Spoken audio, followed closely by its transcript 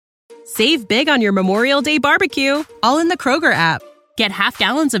Save big on your Memorial Day barbecue, all in the Kroger app. Get half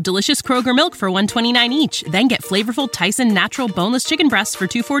gallons of delicious Kroger milk for $1.29 each. Then get flavorful Tyson natural boneless chicken breasts for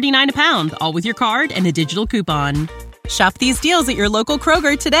 $2.49 a pound, all with your card and a digital coupon. Shop these deals at your local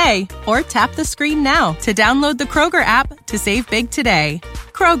Kroger today, or tap the screen now to download the Kroger app to save big today.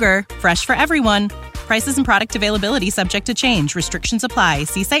 Kroger, fresh for everyone. Prices and product availability subject to change. Restrictions apply.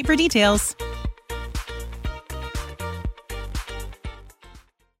 See site for details.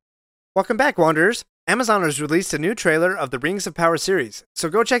 Welcome back, Wanderers. Amazon has released a new trailer of the Rings of Power series, so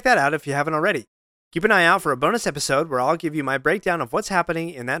go check that out if you haven't already. Keep an eye out for a bonus episode where I'll give you my breakdown of what's happening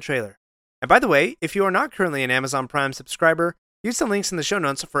in that trailer. And by the way, if you are not currently an Amazon Prime subscriber, use the links in the show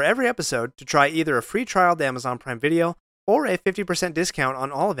notes for every episode to try either a free trial to Amazon Prime Video or a 50% discount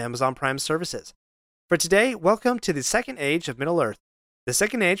on all of Amazon Prime's services. For today, welcome to the Second Age of Middle-earth. The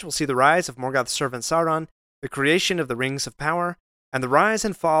Second Age will see the rise of Morgoth's servant Sauron, the creation of the Rings of Power, and the rise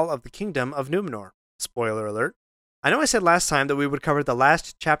and fall of the Kingdom of Númenor. Spoiler alert. I know I said last time that we would cover the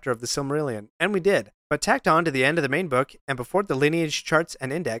last chapter of the Silmarillion, and we did, but tacked on to the end of the main book and before the lineage charts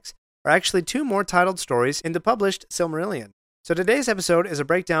and index are actually two more titled stories in the published Silmarillion. So today's episode is a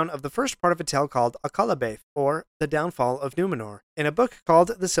breakdown of the first part of a tale called Akalabaith, or The Downfall of Númenor, in a book called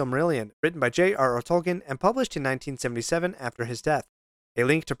The Silmarillion, written by J.R.R. Tolkien and published in 1977 after his death. A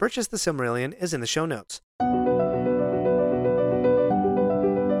link to purchase the Silmarillion is in the show notes.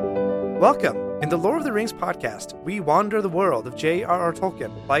 Welcome! In the Lord of the Rings podcast, we wander the world of J.R.R.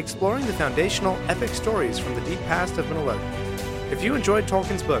 Tolkien by exploring the foundational epic stories from the deep past of Middle-earth. If you enjoyed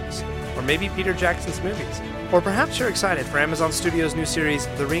Tolkien's books, or maybe Peter Jackson's movies, or perhaps you're excited for Amazon Studios' new series,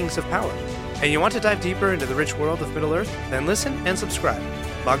 The Rings of Power, and you want to dive deeper into the rich world of Middle-earth, then listen and subscribe.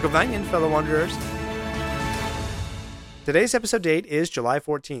 Magovanyan, fellow wanderers. Today's episode date is July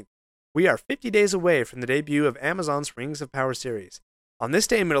 14th. We are 50 days away from the debut of Amazon's Rings of Power series. On this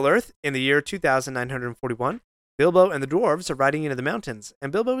day in Middle-earth, in the year 2941, Bilbo and the dwarves are riding into the mountains,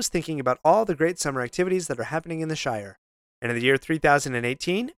 and Bilbo is thinking about all the great summer activities that are happening in the Shire. And in the year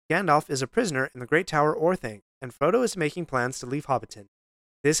 3018, Gandalf is a prisoner in the Great Tower Orthanc, and Frodo is making plans to leave Hobbiton.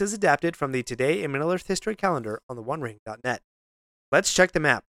 This is adapted from the Today in Middle-earth History calendar on the OneRing.net. Let's check the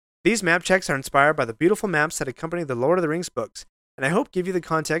map. These map checks are inspired by the beautiful maps that accompany the Lord of the Rings books, and I hope give you the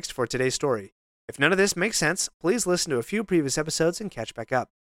context for today's story. If none of this makes sense, please listen to a few previous episodes and catch back up.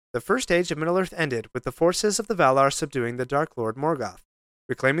 The First Age of Middle-earth ended with the forces of the Valar subduing the Dark Lord Morgoth,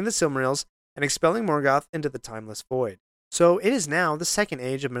 reclaiming the Silmarils, and expelling Morgoth into the Timeless Void. So it is now the Second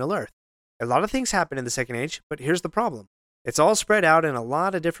Age of Middle-earth. A lot of things happen in the Second Age, but here's the problem. It's all spread out in a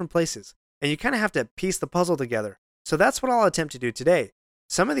lot of different places, and you kind of have to piece the puzzle together. So that's what I'll attempt to do today.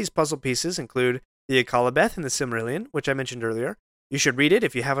 Some of these puzzle pieces include the Akalabaith in the Silmarillion, which I mentioned earlier. You should read it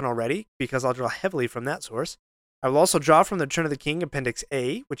if you haven't already, because I'll draw heavily from that source. I will also draw from the Return of the King Appendix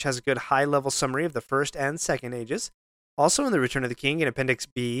A, which has a good high-level summary of the First and Second Ages. Also in the Return of the King in Appendix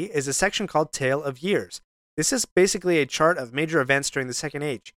B is a section called Tale of Years. This is basically a chart of major events during the Second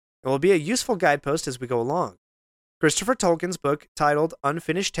Age, and will be a useful guidepost as we go along. Christopher Tolkien's book, titled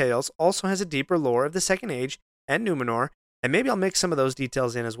Unfinished Tales, also has a deeper lore of the Second Age and Númenor, and maybe I'll mix some of those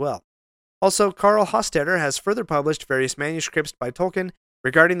details in as well. Also, Karl Hostetter has further published various manuscripts by Tolkien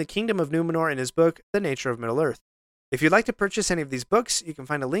regarding the Kingdom of Númenor in his book, The Nature of Middle-earth. If you'd like to purchase any of these books, you can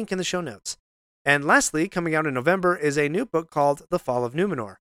find a link in the show notes. And lastly, coming out in November is a new book called The Fall of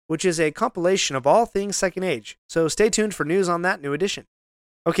Númenor, which is a compilation of all things Second Age, so stay tuned for news on that new edition.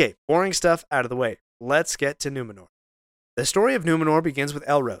 Okay, boring stuff out of the way. Let's get to Númenor. The story of Númenor begins with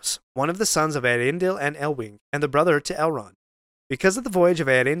Elros, one of the sons of Eärendil and Elwing, and the brother to Elrond. Because of the voyage of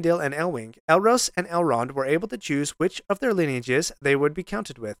Eärendil and Elwing, Elros and Elrond were able to choose which of their lineages they would be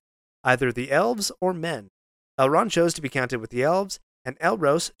counted with, either the elves or men. Elrond chose to be counted with the elves, and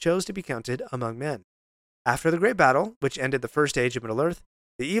Elros chose to be counted among men. After the Great Battle, which ended the First Age of Middle-earth,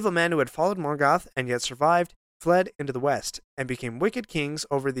 the evil men who had followed Morgoth and yet survived fled into the west, and became wicked kings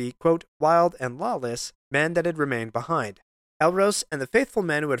over the, quote, wild and lawless men that had remained behind. Elros and the faithful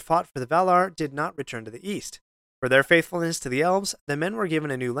men who had fought for the Valar did not return to the east. For their faithfulness to the elves, the men were given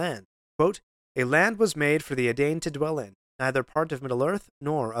a new land. Quote, a land was made for the Edain to dwell in, neither part of Middle-earth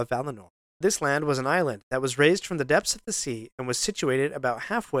nor of Valinor. This land was an island that was raised from the depths of the sea and was situated about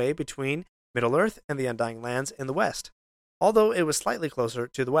halfway between Middle-earth and the Undying Lands in the west, although it was slightly closer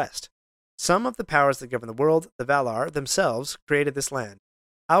to the west. Some of the powers that govern the world, the Valar themselves, created this land.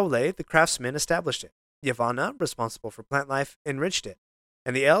 Aule, the craftsman, established it. Yavanna, responsible for plant life, enriched it.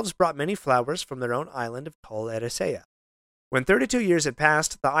 And the elves brought many flowers from their own island of Tol Eressëa. When 32 years had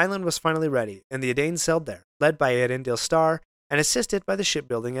passed, the island was finally ready, and the Edain sailed there, led by Eärendil's star, and assisted by the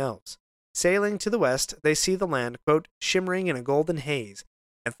shipbuilding elves. Sailing to the west, they see the land, quote, shimmering in a golden haze,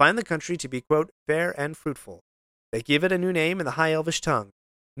 and find the country to be, quote, fair and fruitful. They give it a new name in the High Elvish tongue,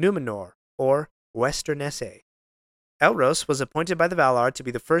 Númenor, or Westernesse. Elros was appointed by the Valar to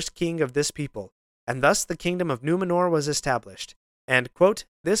be the first king of this people, and thus the Kingdom of Númenor was established, and, quote,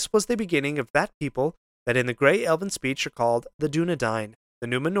 this was the beginning of that people that in the Grey Elven speech are called the Dunedain, the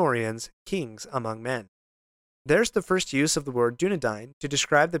Númenorians, kings among men. There's the first use of the word Dunedain to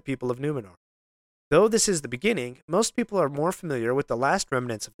describe the people of Númenor. Though this is the beginning, most people are more familiar with the last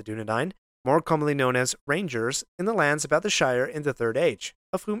remnants of the Dunedain, more commonly known as Rangers, in the lands about the Shire in the Third Age,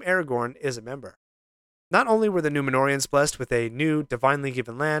 of whom Aragorn is a member. Not only were the Númenorians blessed with a new, divinely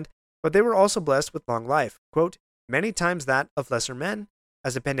given land, but they were also blessed with long life, quote, many times that of lesser men,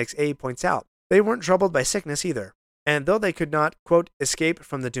 as Appendix A points out. They weren't troubled by sickness either, and though they could not, quote, escape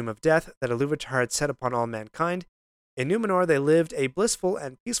from the doom of death that Ilúvatar had set upon all mankind, in Númenor they lived a blissful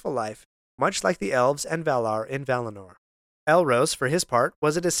and peaceful life, much like the elves and Valar in Valinor. Elros, for his part,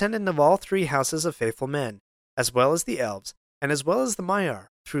 was a descendant of all three houses of faithful men, as well as the elves, and as well as the Maiar,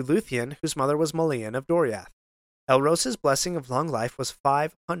 through Luthien, whose mother was Melian of Doriath. Elros's blessing of long life was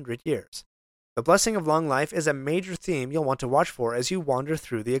 500 years. The blessing of long life is a major theme you'll want to watch for as you wander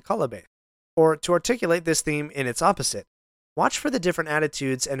through the Akallabeth. Or, to articulate this theme in its opposite, watch for the different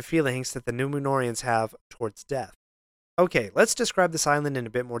attitudes and feelings that the Númenorians have towards death. Okay, let's describe this island in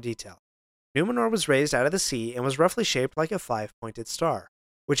a bit more detail. Númenor was raised out of the sea and was roughly shaped like a five-pointed star,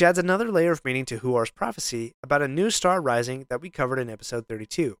 which adds another layer of meaning to Huor's prophecy about a new star rising that we covered in episode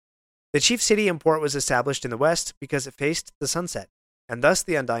 32. The chief city and port was established in the west because it faced the sunset, and thus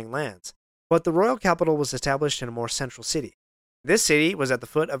the Undying Lands, but the royal capital was established in a more central city. This city was at the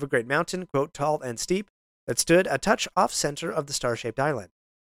foot of a great mountain, quote, tall and steep, that stood a touch off-center of the star-shaped island.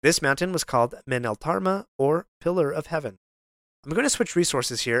 This mountain was called Meneltarma, or Pillar of Heaven. I'm going to switch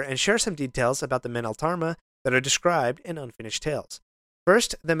resources here and share some details about the Meneltarma that are described in Unfinished Tales.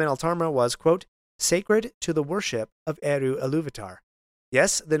 First, the Meneltarma was, quote, sacred to the worship of Eru Ilúvatar.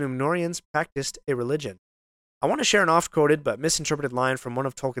 Yes, the Númenorians practiced a religion. I want to share an oft-quoted but misinterpreted line from one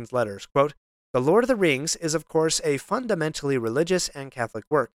of Tolkien's letters, quote, the Lord of the Rings is of course a fundamentally religious and Catholic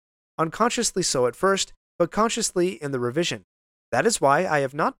work, unconsciously so at first, but consciously in the revision. That is why I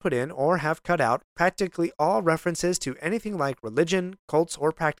have not put in or have cut out practically all references to anything like religion, cults,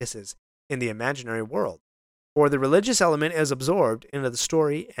 or practices in the imaginary world, for the religious element is absorbed into the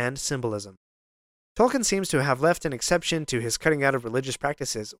story and symbolism. Tolkien seems to have left an exception to his cutting out of religious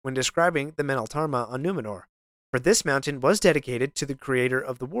practices when describing the Meneltarma on Númenor, for this mountain was dedicated to the creator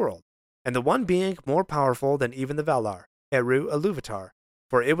of the world, and the one being more powerful than even the Valar, Eru Ilúvatar,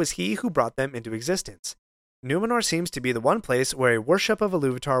 for it was he who brought them into existence. Númenor seems to be the one place where a worship of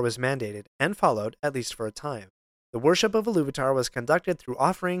Ilúvatar was mandated and followed, at least for a time. The worship of Ilúvatar was conducted through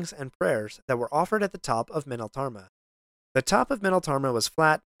offerings and prayers that were offered at the top of Meneltarma. The top of Meneltarma was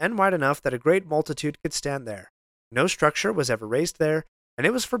flat and wide enough that a great multitude could stand there. No structure was ever raised there, and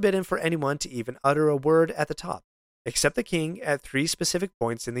it was forbidden for anyone to even utter a word at the top, except the king at 3 specific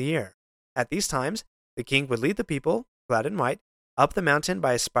points in the year. At these times, the king would lead the people, clad in white, up the mountain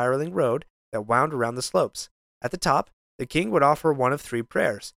by a spiraling road that wound around the slopes. At the top, the king would offer one of 3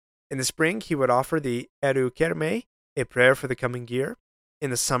 prayers. In the spring, he would offer the Eru Kerme, a prayer for the coming year. In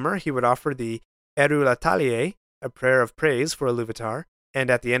the summer, he would offer the Eru Latalie, a prayer of praise for Ilúvatar. And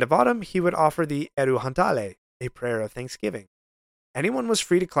at the end of autumn, he would offer the Eru Hantale, a prayer of thanksgiving. Anyone was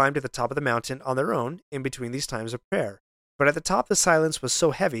free to climb to the top of the mountain on their own in between these times of prayer. But at the top, the silence was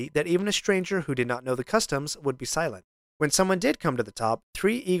so heavy that even a stranger who did not know the customs would be silent. When someone did come to the top,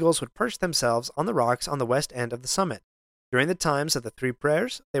 3 eagles would perch themselves on the rocks on the west end of the summit. During the times of the 3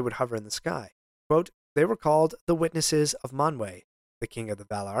 prayers, they would hover in the sky. Quote, they were called the Witnesses of Manwë, the king of the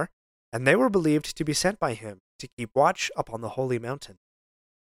Valar, and they were believed to be sent by him to keep watch upon the holy mountain.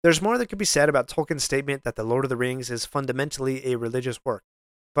 There's more that could be said about Tolkien's statement that The Lord of the Rings is fundamentally a religious work,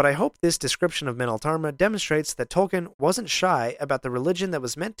 but I hope this description of Meneltarma demonstrates that Tolkien wasn't shy about the religion that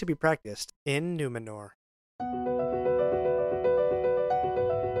was meant to be practiced in Númenor.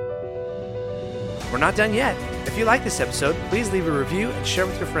 We're not done yet. If you like this episode, please leave a review and share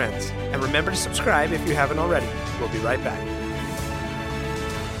with your friends. And remember to subscribe if you haven't already. We'll be right back.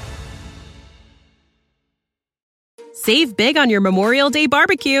 Save big on your Memorial Day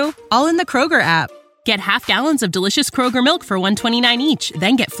barbecue, all in the Kroger app. Get half gallons of delicious Kroger milk for $1.29 each.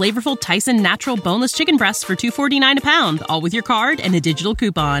 Then get flavorful Tyson natural boneless chicken breasts for $2.49 a pound, all with your card and a digital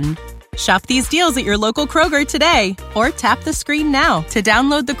coupon. Shop these deals at your local Kroger today, or tap the screen now to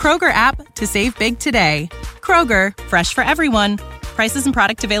download the Kroger app to save big today. Kroger, fresh for everyone. Prices and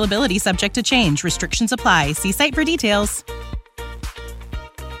product availability subject to change. Restrictions apply. See site for details.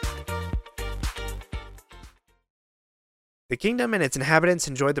 The kingdom and its inhabitants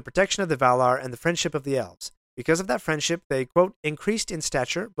enjoyed the protection of the Valar and the friendship of the elves. Because of that friendship, they, quote, increased in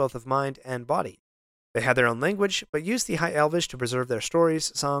stature, both of mind and body. They had their own language, but used the High Elvish to preserve their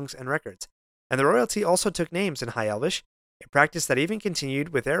stories, songs, and records. And the royalty also took names in High Elvish, a practice that even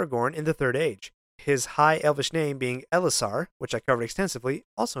continued with Aragorn in the Third Age, his High Elvish name being Elisar, which I covered extensively,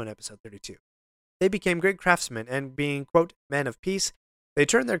 also in episode 32. They became great craftsmen, and being, quote, men of peace, they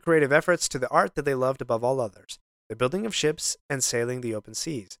turned their creative efforts to the art that they loved above all others, the building of ships and sailing the open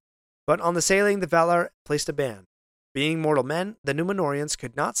seas. But on the sailing, the Valar placed a ban. Being mortal men, the Númenóreans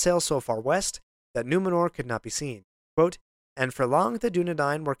could not sail so far west that Númenor could not be seen. Quote, and for long the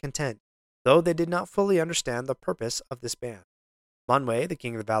Dúnedain were content, though they did not fully understand the purpose of this ban. Manwë, the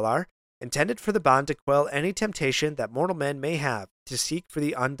king of the Valar, intended for the ban to quell any temptation that mortal men may have to seek for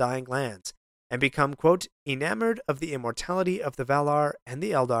the undying lands, and become, quote, enamored of the immortality of the Valar and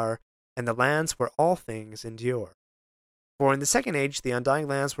the Eldar, and the lands where all things endure. For in the Second Age, the undying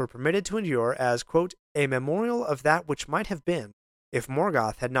lands were permitted to endure as, quote, a memorial of that which might have been, if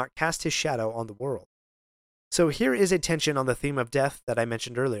Morgoth had not cast his shadow on the world. So here is a tension on the theme of death that I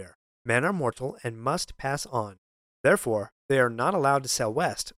mentioned earlier. Men are mortal and must pass on. Therefore, they are not allowed to sail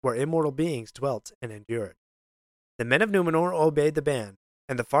west, where immortal beings dwelt and endured. The men of Númenor obeyed the ban,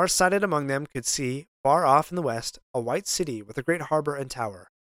 and the far-sighted among them could see, far off in the west, a white city with a great harbor and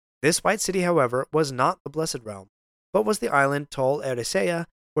tower. This white city, however, was not the Blessed Realm, but was the island Tol Eressëa,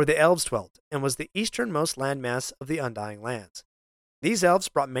 where the elves dwelt, and was the easternmost landmass of the Undying Lands. These elves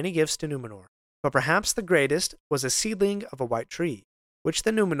brought many gifts to Númenor, but perhaps the greatest was a seedling of a white tree, which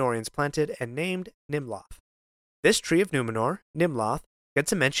the Númenóreans planted and named Nimloth. This tree of Númenor, Nimloth,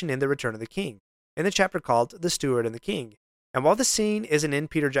 gets a mention in The Return of the King, in the chapter called The Steward and the King, and while the scene isn't in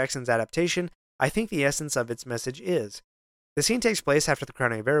Peter Jackson's adaptation, I think the essence of its message is. The scene takes place after the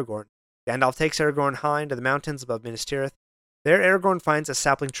crowning of Aragorn. Gandalf takes Aragorn high into the mountains above Minas Tirith. There Aragorn finds a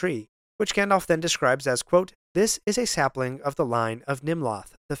sapling tree, which Gandalf then describes as, quote, this is a sapling of the line of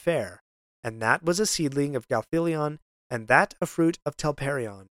Nimloth the Fair, and that was a seedling of Galthilion, and that a fruit of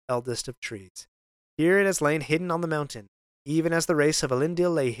Telperion, eldest of trees. Here it has lain hidden on the mountain, even as the race of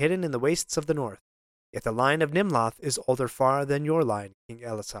Elendil lay hidden in the wastes of the north. Yet the line of Nimloth is older far than your line, King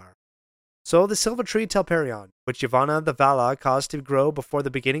Elisar. So the silver tree Telperion, which Yavanna the Vala caused to grow before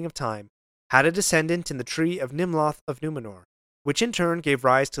the beginning of time, had a descendant in the tree of Nimloth of Númenor, which in turn gave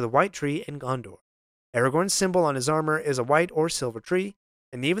rise to the white tree in Gondor. Aragorn's symbol on his armor is a white or silver tree,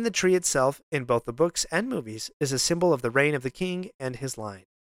 and even the tree itself, in both the books and movies, is a symbol of the reign of the king and his line.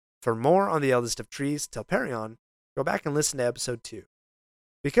 For more on the eldest of trees, Telperion, go back and listen to episode 2.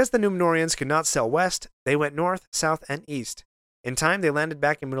 Because the Númenóreans could not sail west, they went north, south, and east. In time, they landed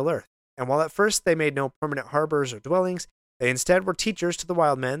back in Middle-earth, and while at first they made no permanent harbors or dwellings, they instead were teachers to the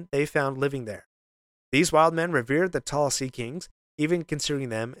wild men they found living there. These wild men revered the tall sea kings, even considering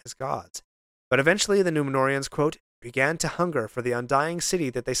them as gods. But eventually the Númenóreans, quote, began to hunger for the undying city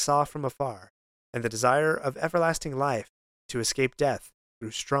that they saw from afar, and the desire of everlasting life to escape death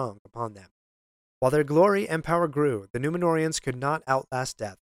grew strong upon them. While their glory and power grew, the Númenóreans could not outlast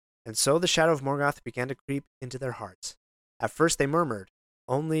death, and so the shadow of Morgoth began to creep into their hearts. At first they murmured,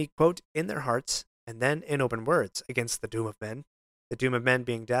 only, quote, in their hearts, and then in open words, against the doom of men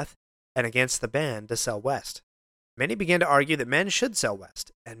being death, and against the ban to sail west. Many began to argue that men should sail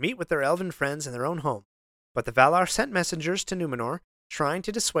west, and meet with their elven friends in their own home, but the Valar sent messengers to Númenor, trying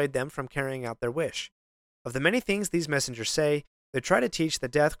to dissuade them from carrying out their wish. Of the many things these messengers say, they try to teach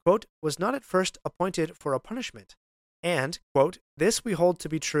that death, quote, was not at first appointed for a punishment, and, quote, this we hold to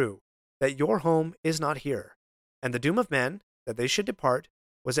be true, that your home is not here, and the doom of men, that they should depart,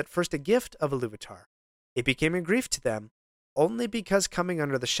 was at first a gift of Ilúvatar. It became a grief to them, only because coming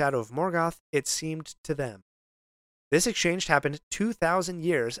under the shadow of Morgoth, it seemed to them. This exchange happened 2,000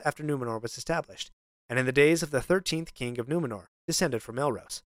 years after Númenor was established, and in the days of the 13th king of Númenor, descended from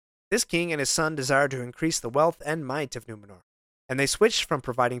Elros. This king and his son desired to increase the wealth and might of Númenor, and they switched from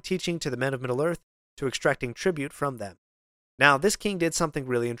providing teaching to the men of Middle-earth to extracting tribute from them. Now, this king did something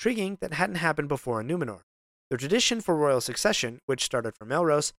really intriguing that hadn't happened before in Númenor. The tradition for royal succession, which started from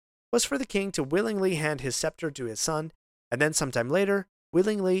Elros, was for the king to willingly hand his scepter to his son, and then sometime later,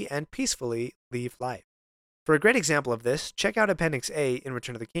 willingly and peacefully leave life. For a great example of this, check out Appendix A in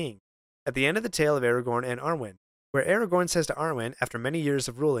Return of the King, at the end of the tale of Aragorn and Arwen, where Aragorn says to Arwen, after many years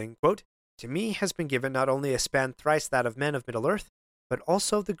of ruling, quote, to me has been given not only a span thrice that of men of Middle-earth, but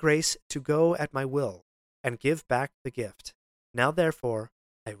also the grace to go at my will, and give back the gift. Now therefore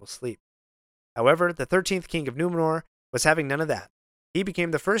I will sleep. However, the 13th king of Númenor was having none of that. He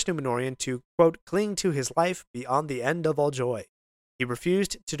became the first Númenorian to, quote, cling to his life beyond the end of all joy. He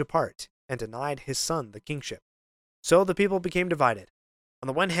refused to depart, and denied his son the kingship. So the people became divided. On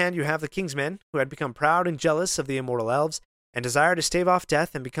the one hand, you have the king's men, who had become proud and jealous of the immortal elves, and desired to stave off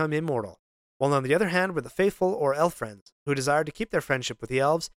death and become immortal. While on the other hand were the faithful or elf friends, who desired to keep their friendship with the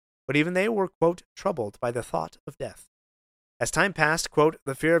elves, but even they were, quote, troubled by the thought of death. As time passed, quote,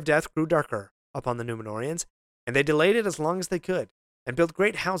 the fear of death grew darker upon the Númenorians, and they delayed it as long as they could, and built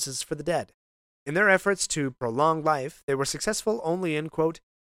great houses for the dead. In their efforts to prolong life, they were successful only in, quote,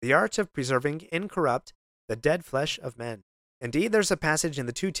 the art of preserving incorrupt the dead flesh of men. Indeed, there's a passage in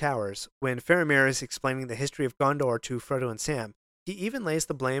the Two Towers, when Faramir is explaining the history of Gondor to Frodo and Sam, he even lays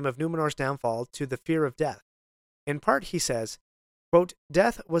the blame of Númenor's downfall to the fear of death. In part, he says, quote,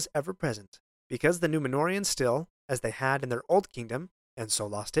 death was ever present, because the Númenorians still, as they had in their old kingdom, and so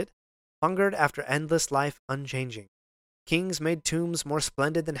lost it, hungered after endless life unchanging. Kings made tombs more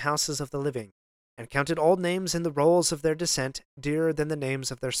splendid than houses of the living, and counted old names in the rolls of their descent dearer than the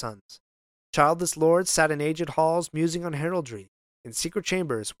names of their sons. Childless lords sat in aged halls musing on heraldry. In secret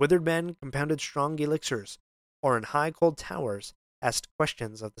chambers, withered men compounded strong elixirs, or in high cold towers asked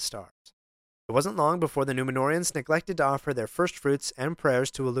questions of the stars. It wasn't long before the Númenorians neglected to offer their first fruits and prayers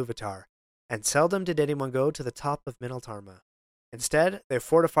to Ilúvatar, and seldom did anyone go to the top of Middletarma. Instead, they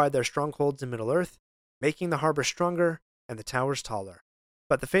fortified their strongholds in Middle-earth, making the harbor stronger and the towers taller.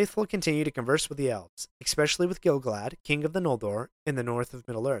 But the faithful continued to converse with the elves, especially with Gil-galad, king of the Noldor, in the north of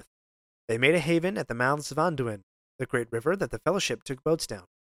Middle-earth. They made a haven at the mouths of Anduin, the great river that the Fellowship took boats down.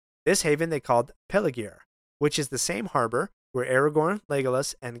 This haven they called Peligir, which is the same harbor where Aragorn,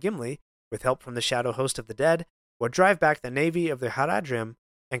 Legolas, and Gimli, with help from the shadow host of the dead, would drive back the navy of the Haradrim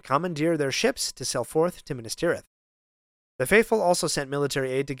and commandeer their ships to sail forth to Minas Tirith. The faithful also sent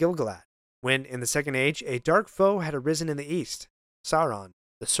military aid to Gil-galad, when, in the Second Age, a dark foe had arisen in the east, Sauron,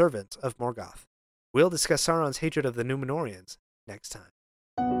 the servant of Morgoth. We'll discuss Sauron's hatred of the Númenorians next time.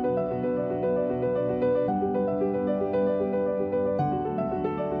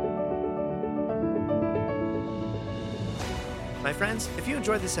 My friends, if you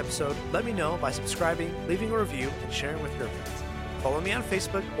enjoyed this episode, let me know by subscribing, leaving a review, and sharing with your friends. Follow me on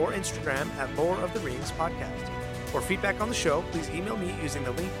Facebook or Instagram at Lore of the Rings Podcast. For feedback on the show, please email me using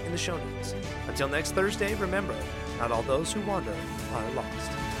the link in the show notes. Until next Thursday, remember, not all those who wander are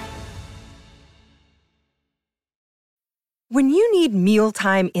lost. When you need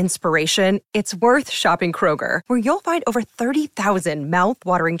mealtime inspiration, it's worth shopping Kroger, where you'll find over 30,000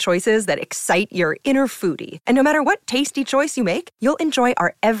 mouth-watering choices that excite your inner foodie. And no matter what tasty choice you make, you'll enjoy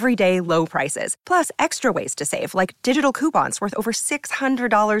our everyday low prices, plus extra ways to save, like digital coupons worth over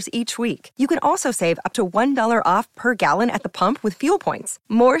 $600 each week. You can also save up to $1 off per gallon at the pump with fuel points.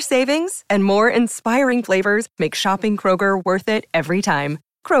 More savings and more inspiring flavors make shopping Kroger worth it every time.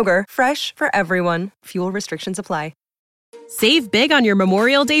 Kroger, fresh for everyone. Fuel restrictions apply. Save big on your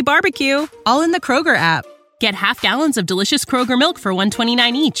Memorial Day barbecue, all in the Kroger app. Get half gallons of delicious Kroger milk for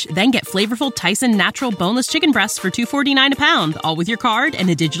 $1.29 each. Then get flavorful Tyson natural boneless chicken breasts for $2.49 a pound, all with your card and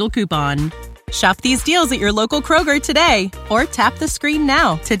a digital coupon. Shop these deals at your local Kroger today, or tap the screen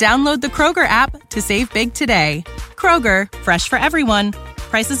now to download the Kroger app to save big today. Kroger, fresh for everyone.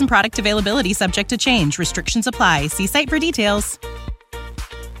 Prices and product availability subject to change. Restrictions apply. See site for details.